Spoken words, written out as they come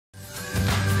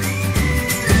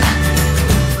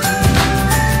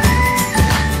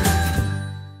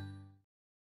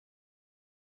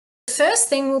first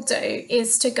thing we'll do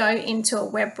is to go into a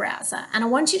web browser, and I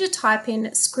want you to type in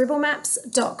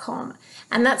scribblemaps.com,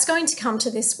 and that's going to come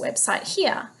to this website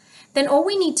here. Then all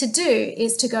we need to do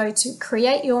is to go to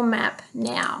create your map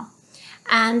now,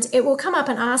 and it will come up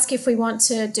and ask if we want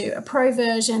to do a pro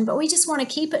version, but we just want to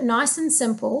keep it nice and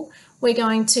simple. We're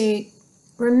going to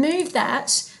remove that,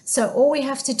 so all we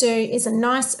have to do is a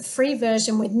nice free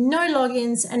version with no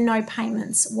logins and no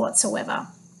payments whatsoever.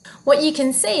 What you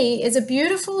can see is a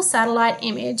beautiful satellite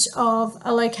image of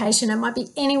a location. It might be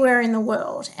anywhere in the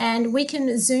world, and we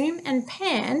can zoom and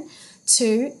pan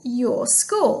to your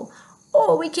school,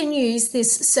 or we can use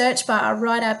this search bar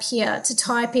right up here to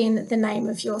type in the name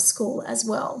of your school as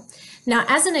well. Now,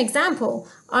 as an example,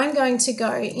 I'm going to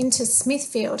go into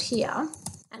Smithfield here,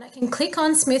 and I can click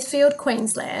on Smithfield,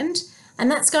 Queensland,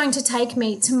 and that's going to take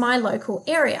me to my local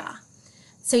area.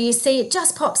 So you see it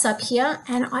just pops up here,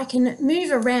 and I can move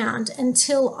around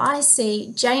until I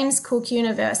see James Cook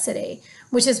University,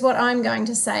 which is what I'm going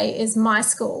to say is my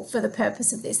school for the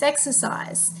purpose of this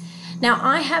exercise. Now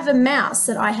I have a mouse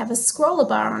that I have a scroller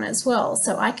bar on as well,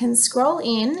 so I can scroll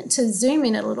in to zoom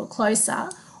in a little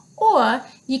closer, or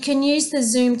you can use the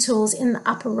zoom tools in the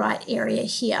upper right area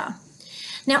here.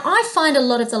 Now I find a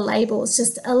lot of the labels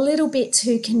just a little bit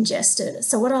too congested,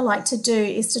 so what I like to do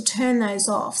is to turn those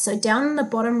off. So down on the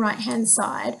bottom right hand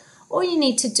side, all you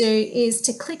need to do is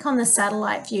to click on the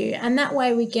satellite view, and that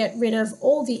way we get rid of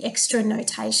all the extra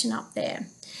notation up there.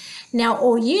 Now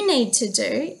all you need to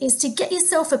do is to get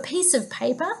yourself a piece of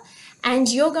paper, and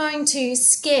you're going to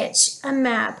sketch a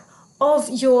map of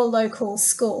your local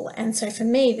school. And so for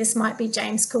me, this might be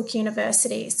James Cook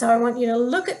University. So I want you to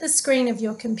look at the screen of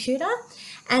your computer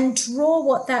and draw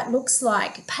what that looks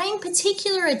like, paying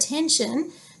particular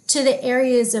attention to the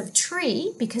areas of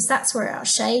tree, because that's where our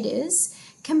shade is,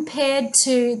 compared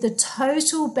to the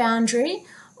total boundary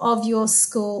of your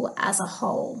school as a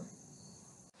whole.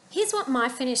 Here's what my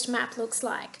finished map looks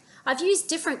like. I've used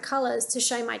different colours to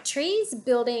show my trees,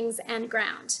 buildings and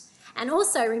ground. And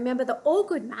also remember that all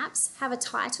good maps have a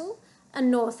title, a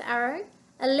north arrow,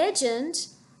 a legend,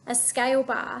 a scale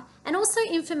bar, and also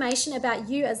information about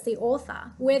you as the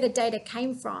author, where the data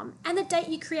came from, and the date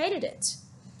you created it.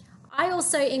 I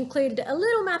also included a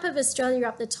little map of Australia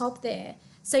up the top there,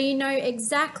 so you know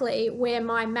exactly where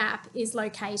my map is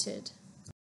located.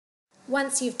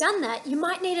 Once you've done that, you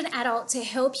might need an adult to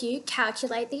help you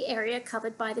calculate the area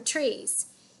covered by the trees.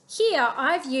 Here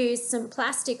I've used some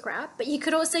plastic wrap, but you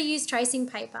could also use tracing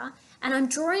paper, and I'm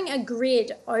drawing a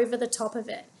grid over the top of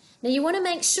it. Now you want to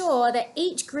make sure that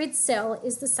each grid cell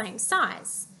is the same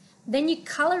size. Then you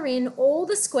colour in all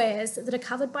the squares that are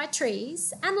covered by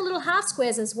trees, and the little half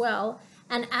squares as well,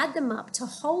 and add them up to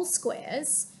whole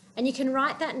squares, and you can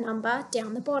write that number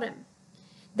down the bottom.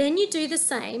 Then you do the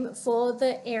same for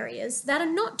the areas that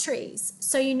are not trees,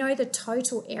 so you know the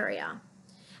total area.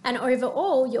 And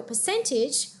overall, your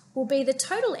percentage will be the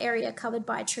total area covered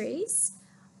by trees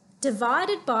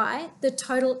divided by the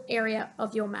total area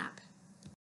of your map.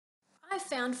 I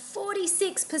found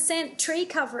 46% tree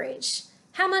coverage.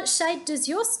 How much shade does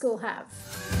your school have?